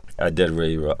it. I did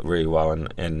really well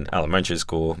in elementary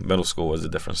school. Middle school was a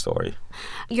different story.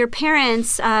 Your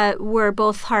parents were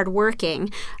both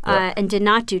hardworking and did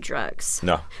not do drugs.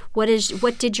 No. What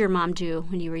did your mom do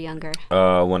when you were younger?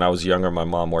 When I was younger, my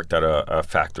mom worked at a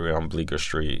factory on Bleecker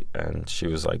Street, and she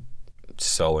was like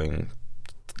sewing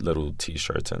little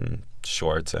T-shirts and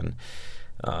shorts, and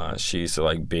she used to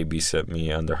like babysit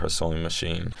me under her sewing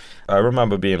machine. I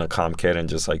remember being a calm kid and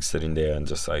just like sitting there and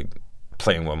just like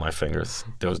playing with my fingers.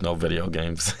 There was no video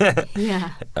games.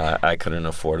 Yeah. I couldn't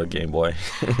afford a Game Boy.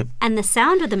 And the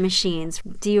sound of the machines,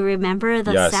 do you remember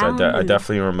the sound? Yes, I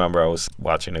definitely remember. I was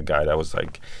watching a guy that was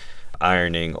like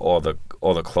ironing all the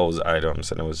clothes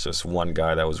items, and it was just one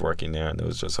guy that was working there, and there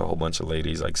was just a whole bunch of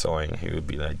ladies like sewing. He would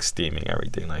be like steaming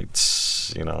everything, like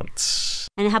tsh, tsh.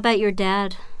 And how about your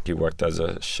dad? He worked as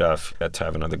a chef at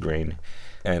Tavern of the Green,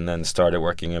 and then started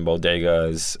working in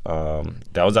bodegas.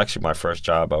 That was actually my first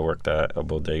job. I worked at a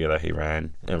bodega that he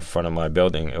ran in front of my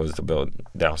building. It was the building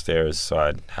downstairs, so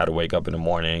I had to wake up in the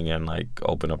morning and like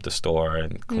open up the store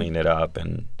and clean it up,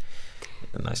 and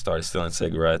I started stealing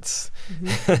cigarettes.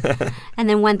 Mm-hmm. And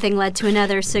then one thing led to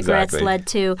another. Cigarettes Exactly. led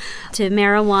to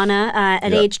marijuana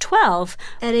at age 12.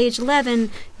 At age 11,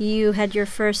 you had your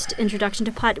first introduction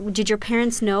to pot. Did your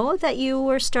parents know that you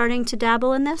were starting to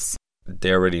dabble in this?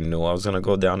 They already knew I was going to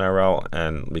go down that route,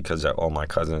 and because all my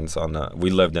cousins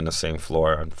we lived in the same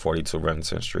floor on 42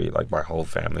 Renton Street. Like my whole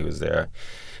family was there,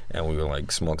 and we would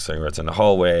like smoke cigarettes in the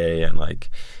hallway and like,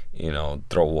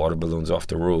 throw water balloons off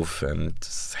the roof and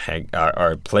just hang.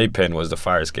 Our playpen was the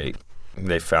fire escape.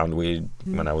 They found weed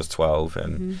when I was 12,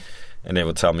 and And they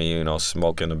would tell me,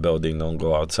 smoke in the building, don't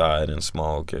go outside and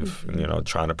smoke, if,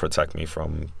 trying to protect me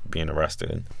from being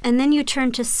arrested. And then you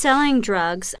turned to selling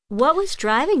drugs. What was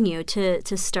driving you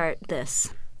to start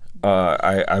this?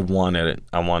 I wanted it.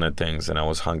 I wanted things, and I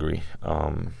was hungry.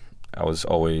 I was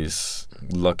always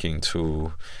looking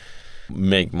to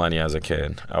make money as a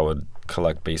kid. I would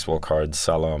collect baseball cards,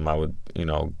 sell them. I would,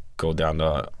 go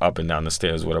up and down the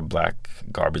stairs with a black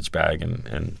garbage bag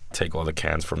and take all the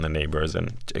cans from the neighbors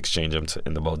and exchange them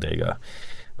in the bodega.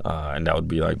 And that would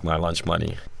be like my lunch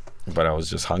money. But I was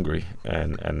just hungry,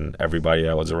 and everybody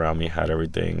that was around me had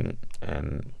everything,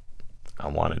 and I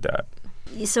wanted that.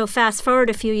 So fast forward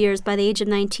a few years, by the age of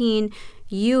 19,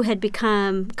 you had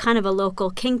become kind of a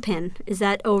local kingpin. Is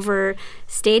that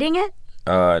overstating it?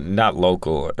 Not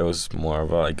local. It was more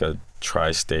of a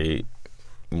tri-state,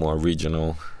 more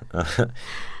regional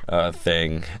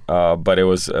thing. But it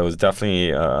was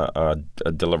definitely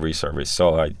a delivery service.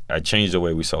 So I changed the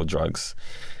way we sold drugs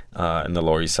in the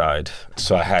Lower East Side.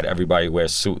 So I had everybody wear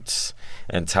suits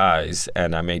and ties,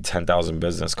 and I made 10,000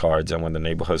 business cards. And when the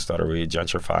neighborhood started really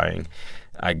gentrifying,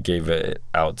 I gave it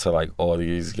out to all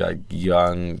these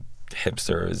young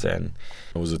hipsters, and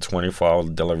it was a 24-hour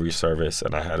delivery service,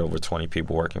 and I had over 20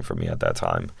 people working for me at that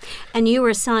time. And you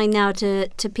were selling now to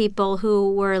people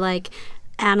who were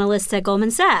analysts at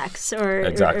Goldman Sachs,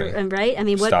 exactly. Right? I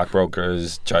mean, what?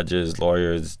 Stockbrokers, judges,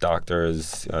 lawyers,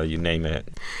 doctors, you name it.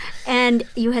 And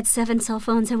you had 7 cell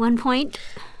phones at one point?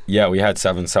 Yeah, we had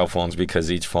 7 cell phones because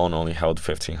each phone only held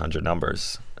 1,500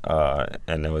 numbers,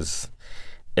 and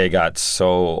it got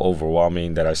so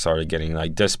overwhelming that I started getting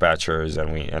dispatchers,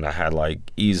 and I had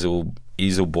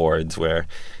easel boards where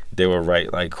they would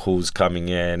write who's coming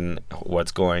in,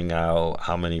 what's going out,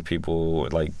 how many people,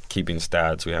 keeping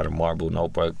stats. We had a marble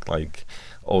notebook,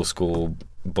 old school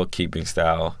bookkeeping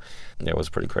style. It was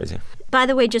pretty crazy. By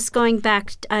the way, just going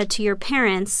back to your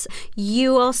parents,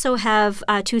 you also have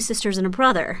 2 sisters and a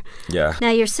brother. Yeah. Now,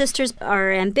 your sisters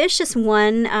are ambitious.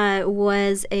 One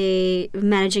was a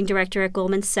managing director at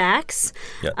Goldman Sachs.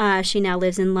 Yeah. She now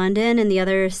lives in London, and the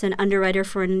other is an underwriter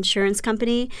for an insurance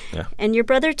company. Yeah. And your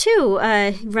brother, too,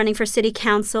 running for city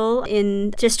council in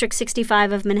District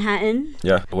 65 of Manhattan.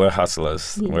 Yeah, we're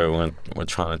hustlers. Yeah. We're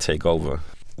trying to take over.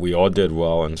 We all did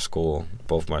well in school.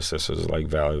 Both my sisters are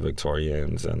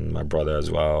valedictorians, and my brother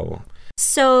as well.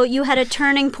 So you had a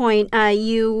turning point.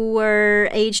 You were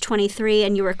age 23,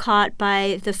 and you were caught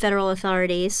by the federal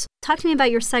authorities. Talk to me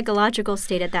about your psychological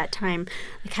state at that time.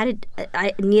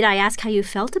 Need I ask how you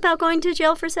felt about going to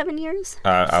jail for 7 years?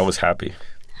 I was happy.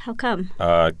 How come?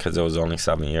 Because it was only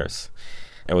 7 years.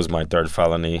 It was my 3rd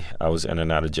felony. I was in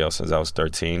and out of jail since I was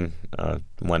 13.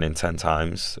 Went in 10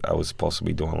 times. I was supposed to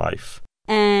be doing life.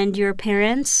 And your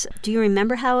parents, do you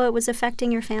remember how it was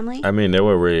affecting your family? I mean, they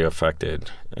were really affected.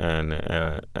 And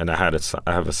I have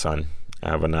a son. I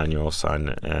have a 9-year-old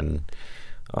son. And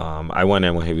I went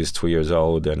in when he was 2 years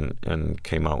old and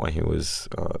came out when he was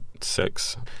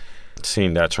 6.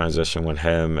 Seeing that transition with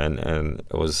him, and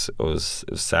it was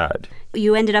sad.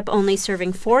 You ended up only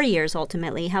serving 4 years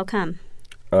ultimately. How come?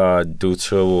 Due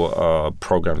to a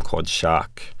program called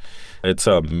SHOCK. It's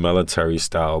a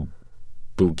military-style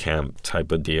boot camp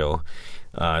type of deal.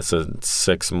 It's a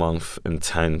 6-month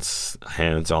intense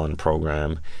hands-on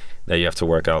program that you have to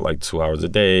work out 2 hours a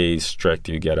day, strict.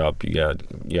 You get up, you got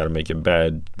to make your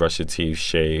bed, brush your teeth,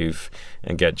 shave,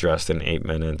 and get dressed in 8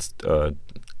 minutes, a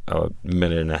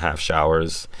minute and a half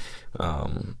showers.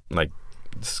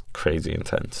 It's crazy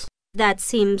intense. That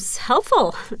seems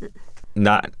helpful.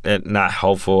 Not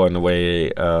helpful in the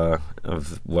way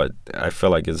of what I feel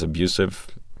like is abusive,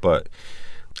 but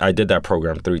I did that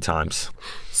program 3 times.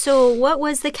 So what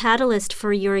was the catalyst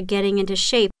for your getting into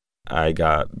shape? I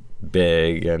got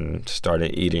big and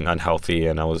started eating unhealthy,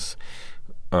 and I was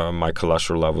my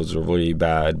cholesterol levels were really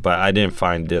bad. But I didn't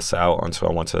find this out until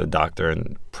I went to the doctor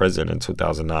in prison in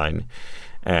 2009.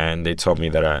 And they told me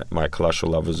that my cholesterol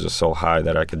levels were so high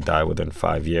that I could die within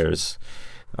 5 years.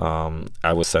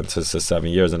 I was sentenced to 7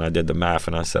 years, and I did the math,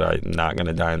 and I said, I'm not going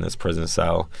to die in this prison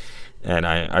cell. And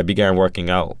I began working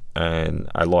out, and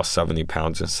I lost 70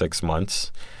 pounds in 6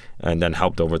 months, and then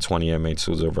helped over 20 inmates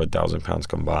lose over 1,000 pounds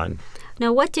combined.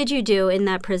 Now, what did you do in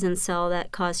that prison cell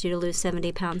that caused you to lose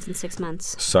 70 pounds in 6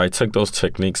 months? So I took those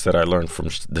techniques that I learned from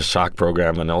the SHOCK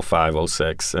program in 05,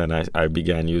 06, and I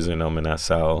began using them in that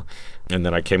cell. And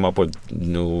then I came up with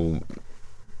new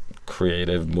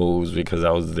creative moves because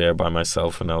I was there by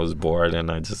myself and I was bored, and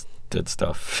I just did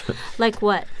stuff. Like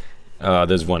what?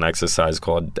 There's one exercise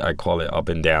I call it up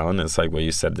and down. It's like where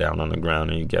you sit down on the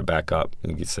ground and you get back up.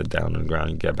 And you sit down on the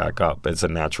ground and you get back up. It's a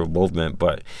natural movement,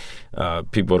 but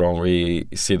people don't really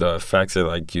see the effects.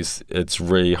 It's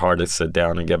really hard to sit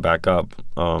down and get back up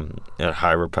at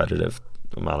high repetitive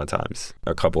amount of times,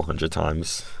 a couple hundred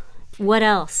times. What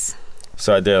else?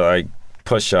 So I did like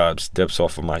push-ups, dips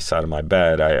off of my side of my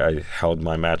bed. I held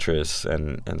my mattress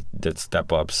and did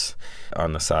step-ups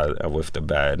on the side with the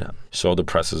bed, shoulder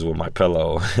presses with my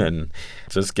pillow, and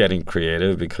just getting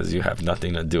creative because you have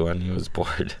nothing to do and you was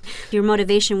bored. Your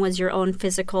motivation was your own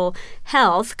physical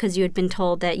health because you had been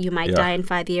told that you might die in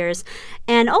 5 years.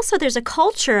 And also there's a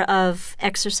culture of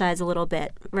exercise a little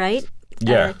bit, right?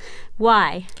 Yeah.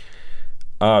 Why?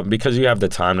 Because you have the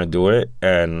time to do it,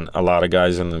 and a lot of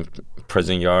guys in the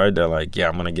prison yard, they're like, yeah,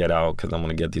 I'm going to get out because I'm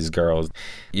going to get these girls.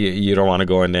 You don't want to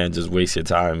go in there and just waste your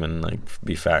time and like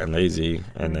be fat and lazy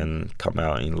and then come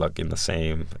out and looking the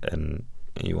same and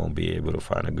you won't be able to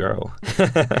find a girl.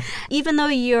 Even though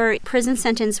your prison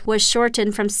sentence was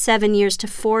shortened from 7 years to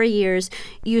 4 years,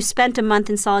 you spent a month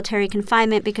in solitary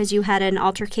confinement because you had an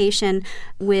altercation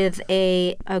with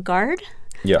a guard?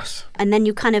 Yes. And then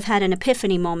you kind of had an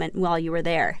epiphany moment while you were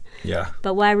there. Yeah.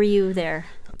 But why were you there?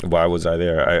 Why was I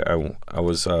there? I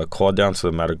was called down to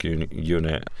the medical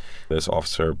unit. This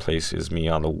officer places me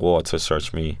on the wall to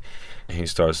search me. He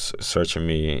starts searching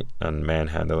me and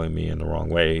manhandling me in the wrong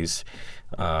ways.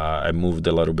 I moved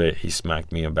a little bit. He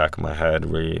smacked me in the back of my head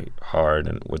really hard,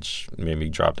 which made me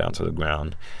drop down to the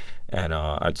ground. And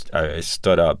I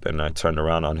stood up and I turned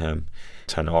around on him.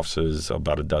 10 officers,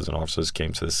 about a dozen officers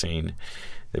came to the scene.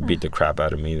 They beat the crap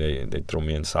out of me. They threw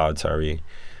me in solitary.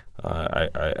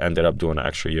 I ended up doing an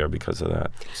extra year because of that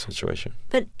situation.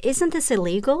 But isn't this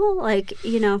illegal? Like,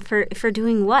 for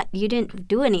doing what? You didn't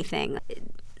do anything.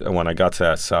 When I got to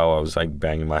that cell, I was like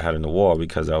banging my head in the wall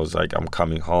because I was like, I'm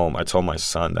coming home. I told my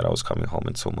son that I was coming home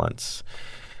in 2 months,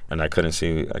 and I couldn't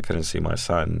see my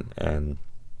son, and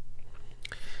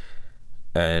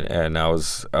I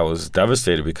was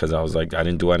devastated because I was like, I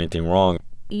didn't do anything wrong.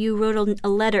 You wrote a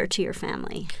letter to your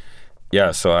family.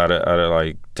 Yeah, so out of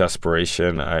like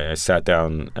desperation, I sat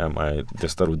down at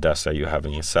this little desk that you have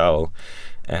in your cell,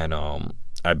 and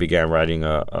I began writing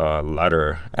a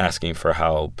letter asking for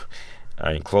help.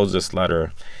 I enclosed this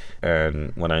letter,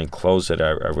 and when I enclosed it,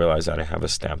 I realized I didn't have a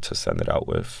stamp to send it out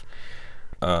with.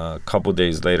 A couple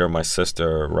days later, my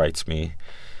sister writes me.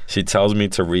 She tells me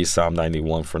to read Psalm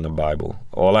 91 from the Bible.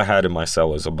 All I had in my cell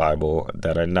was a Bible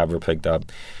that I never picked up,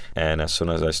 and as soon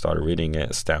as I started reading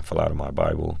it, a stamp fell out of my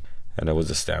Bible. And it was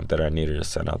a stamp that I needed to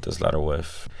send out this letter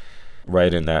with.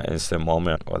 Right in that instant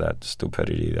moment, or that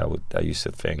stupidity that I used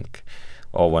to think,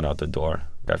 all went out the door.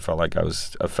 I felt like I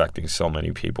was affecting so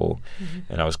many people,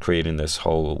 and I was creating this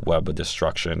whole web of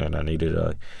destruction, and I needed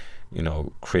to,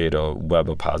 create a web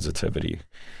of positivity.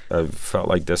 I felt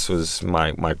like this was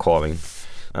my calling.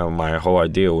 My whole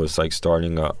idea was like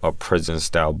starting a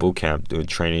prison-style boot camp, doing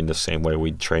training the same way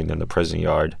we trained in the prison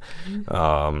yard,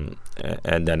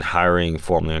 and then hiring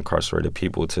formerly incarcerated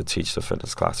people to teach the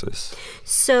fitness classes.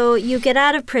 So you get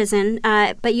out of prison,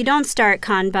 but you don't start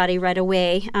ConBody right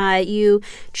away. You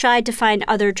tried to find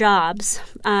other jobs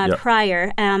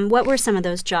prior. What were some of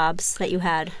those jobs that you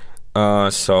had?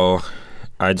 So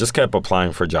I just kept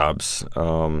applying for jobs.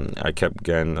 I kept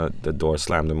getting the door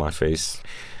slammed in my face.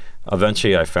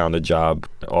 Eventually, I found a job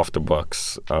off the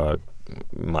books.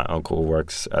 My uncle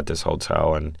works at this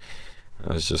hotel, and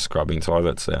I was just scrubbing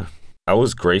toilets there. I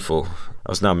was grateful.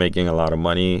 I was not making a lot of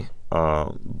money,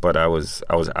 but I was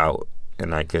out,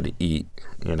 and I could eat,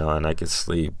 and I could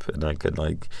sleep, and I could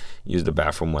use the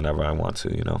bathroom whenever I want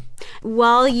to,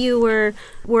 While you were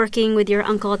working with your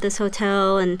uncle at this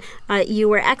hotel, and you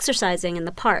were exercising in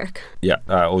the park. Yeah,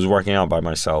 I was working out by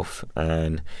myself,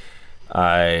 and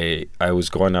I was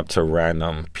going up to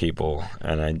random people,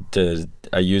 and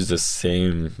I used the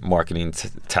same marketing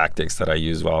tactics that I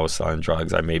used while I was selling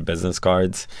drugs. I made business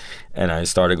cards, and I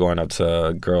started going up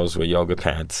to girls with yoga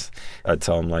pants. I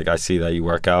tell them, I see that you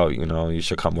work out, you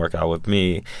should come work out with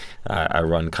me. I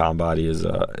run ConBody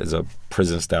as a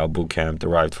prison-style boot camp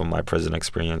derived from my prison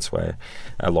experience, where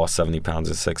I lost 70 pounds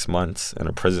in 6 months in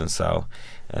a prison cell,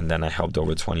 and then I helped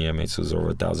over 20 inmates who's over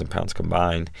 1,000 pounds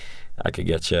combined. I could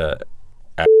get you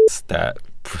that,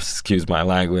 excuse my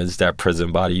language, that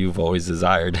prison body you've always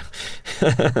desired.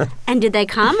 And did they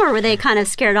come, or were they kind of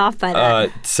scared off by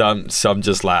that? Some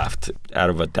just laughed.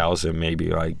 Out of 1,000,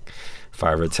 maybe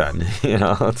 5 or 10,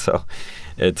 So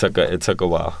it took a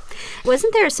while.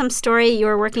 Wasn't there some story you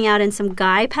were working out and some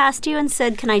guy passed you and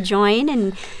said, "Can I join?"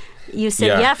 And you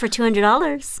said, "Yeah, for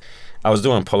 $200." I was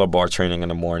doing pull-up bar training in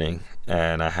the morning,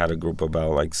 and I had a group of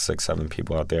about like 6, 7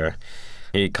 people out there.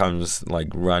 He comes like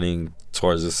running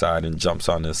towards the side and jumps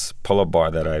on this pull-up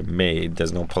bar that I made.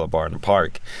 There's no pull-up bar in the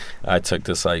park. I took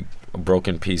this like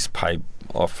broken piece pipe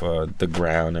off the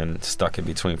ground and stuck it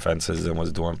between fences and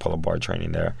was doing pull-up bar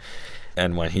training there.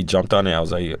 And when he jumped on it, I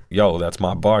was like, yo, that's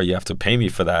my bar. You have to pay me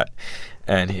for that.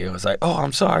 And he was like, oh,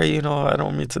 I'm sorry. I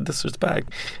don't mean to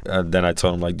disrespect. Then I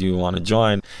told him, like, do you want to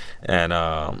join?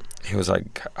 And he was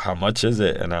like, how much is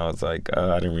it? And I was like,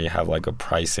 I didn't really have, like, a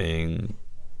pricing,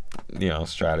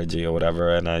 strategy or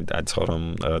whatever. And I told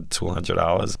him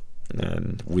 $200.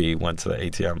 And we went to the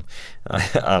ATM.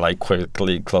 I like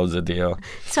quickly closed the deal.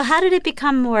 So how did it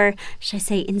become more, should I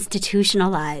say,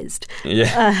 institutionalized?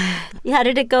 Yeah. How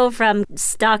did it go from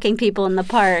stalking people in the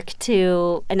park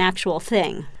to an actual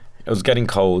thing? It was getting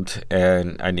cold,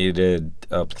 and I needed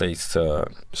a place to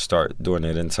start doing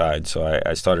it inside. So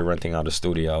I started renting out a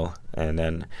studio, and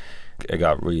then it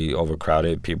got really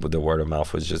overcrowded. The word of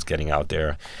mouth was just getting out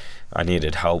there. I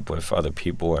needed help with other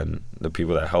people, and the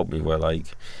people that helped me were like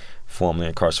formerly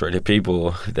incarcerated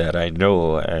people that I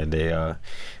know, and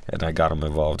I got them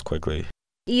involved quickly.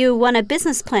 You won a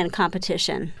business plan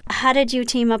competition. How did you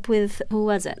team up with, who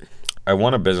was it? I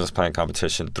won a business plan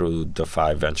competition through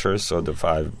Defy Ventures. So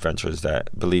Defy Ventures that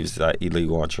believes that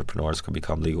illegal entrepreneurs could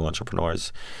become legal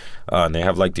entrepreneurs. And they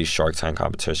have like these Shark Tank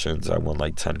competitions. I won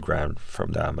like 10 grand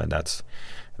from them, and that's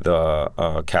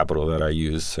the capital that I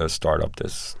used to start up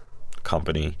this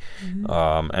company.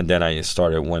 Mm-hmm. And then I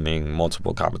started winning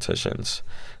multiple competitions.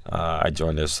 I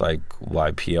joined this like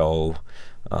YPO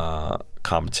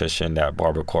competition that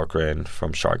Barbara Corcoran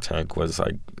from Shark Tank was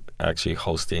like actually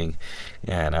hosting,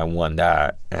 and I won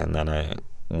that. And then I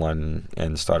won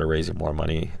and started raising more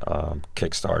money,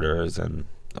 Kickstarters and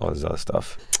all this other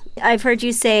stuff. I've heard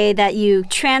you say that you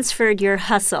transferred your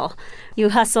hustle. You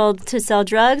hustled to sell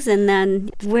drugs, and then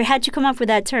how'd you come up with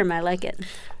that term? I like it.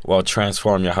 Well,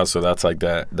 transform your hustle. That's like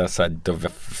that's that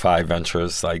Defy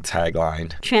Ventures like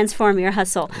tagline. Transform your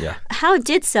hustle. Yeah. How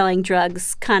did selling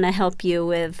drugs kind of help you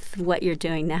with what you're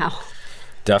doing now?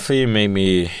 Definitely made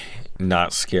me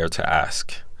not scared to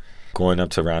ask. Going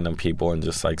up to random people and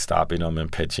just like stopping them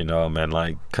and pitching them and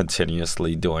like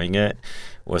continuously doing it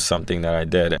was something that I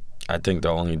did. I think the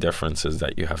only difference is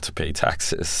that you have to pay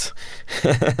taxes.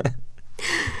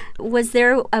 Was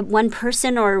there one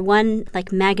person or one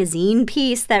like magazine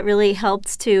piece that really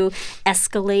helped to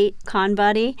escalate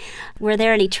ConBody? Were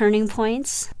there any turning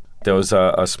points? There was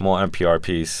a small NPR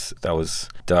piece that was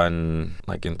done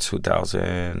like in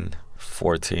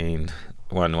 2014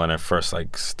 when I first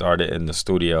like started in the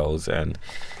studios, and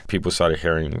people started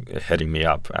hitting me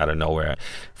up out of nowhere.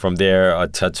 From there, a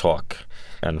TED Talk.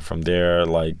 And from there,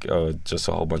 like just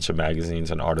a whole bunch of magazines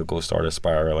and articles started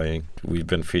spiraling. We've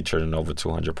been featured in over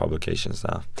 200 publications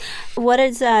now. What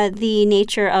is the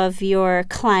nature of your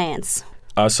clients?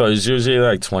 So it's usually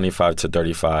like 25 to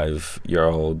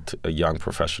 35-year-old young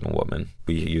professional women.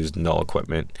 We use no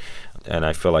equipment. And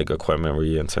I feel like equipment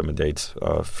really intimidates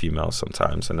females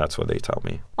sometimes, and that's what they tell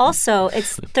me. Also,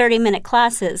 it's 30-minute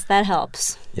classes. That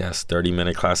helps. Yes,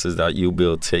 30-minute classes that you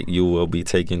will be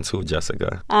taking too,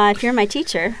 Jessica. If you're my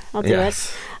teacher, I'll do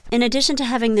it. In addition to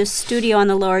having this studio on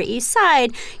the Lower East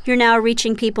Side, you're now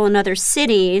reaching people in other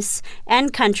cities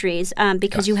and countries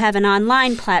because you have an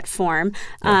online platform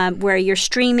where you're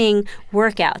streaming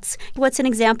workouts. What's an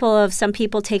example of some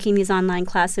people taking these online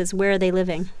classes? Where are they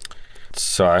living?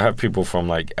 So I have people from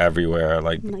like everywhere,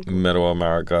 like Middle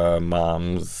America,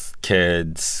 moms,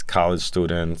 kids, college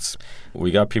students.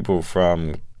 We got people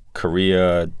from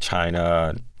Korea,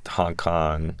 China, Hong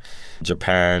Kong,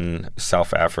 Japan,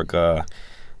 South Africa.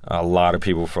 A lot of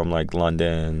people from like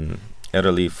London,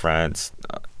 Italy, France.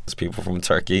 There's people from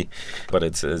Turkey. But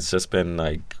it's just been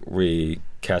like really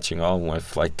catching on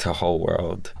with like the whole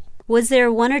world. Was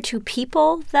there one or two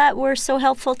people that were so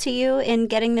helpful to you in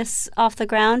getting this off the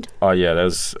ground? Oh, yeah,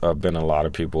 there's been a lot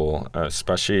of people,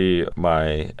 especially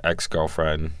my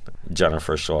ex-girlfriend,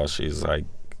 Jennifer Shaw. She's like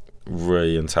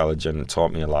really intelligent and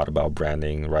taught me a lot about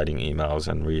branding, writing emails,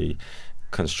 and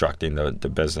reconstructing the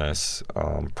business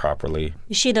properly.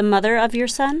 Is she the mother of your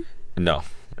son? No.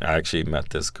 I actually met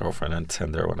this girlfriend on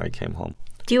Tinder when I came home.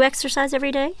 Do you exercise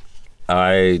every day?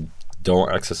 I don't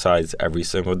exercise every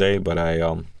single day, but I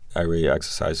really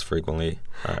exercise frequently,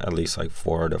 at least like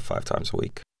 4 to 5 times a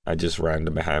week. I just ran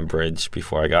the Manhattan Bridge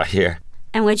before I got here.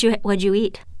 And what'd you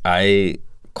eat? I ate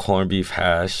corned beef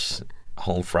hash,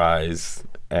 home fries,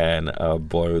 and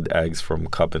boiled eggs from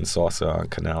Cup and Saucer on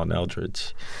Canal and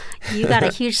Eldridge. You got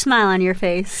a huge smile on your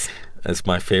face. It's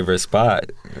my favorite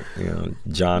spot.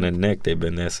 John and Nick, they've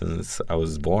been there since I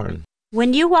was born.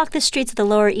 When you walk the streets of the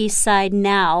Lower East Side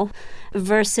now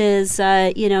versus,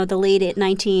 the late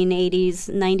 1980s,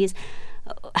 90s,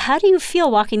 how do you feel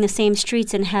walking the same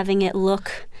streets and having it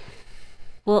look,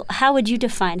 well, how would you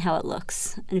define how it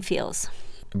looks and feels?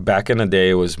 Back in the day,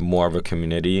 it was more of a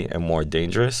community and more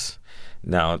dangerous.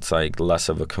 Now it's like less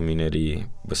of a community,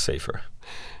 but safer.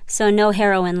 So no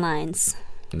heroin lines?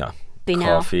 No.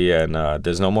 Coffee, and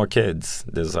there's no more kids.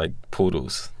 There's like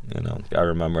poodles, I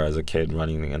remember as a kid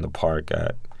running in the park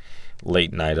at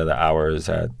late night of the hours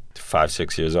at 5,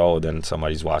 6 years old, and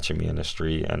somebody's watching me in the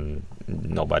street and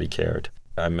nobody cared.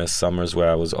 I miss summers where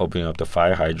I was opening up the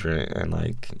fire hydrant and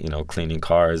cleaning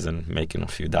cars and making a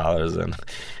few dollars and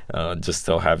just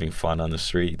still having fun on the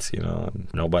streets,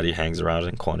 Nobody hangs around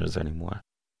in corners anymore.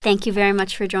 Thank you very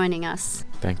much for joining us.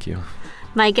 Thank you.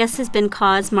 My guest has been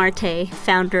Coss Marte,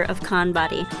 founder of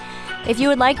ConBody. If you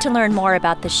would like to learn more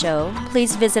about the show,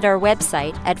 please visit our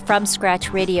website at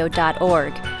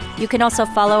FromScratchRadio.org. You can also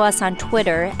follow us on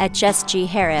Twitter at Jess G.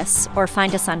 Harris or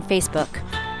find us on Facebook.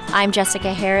 I'm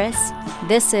Jessica Harris.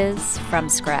 This is From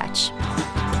Scratch.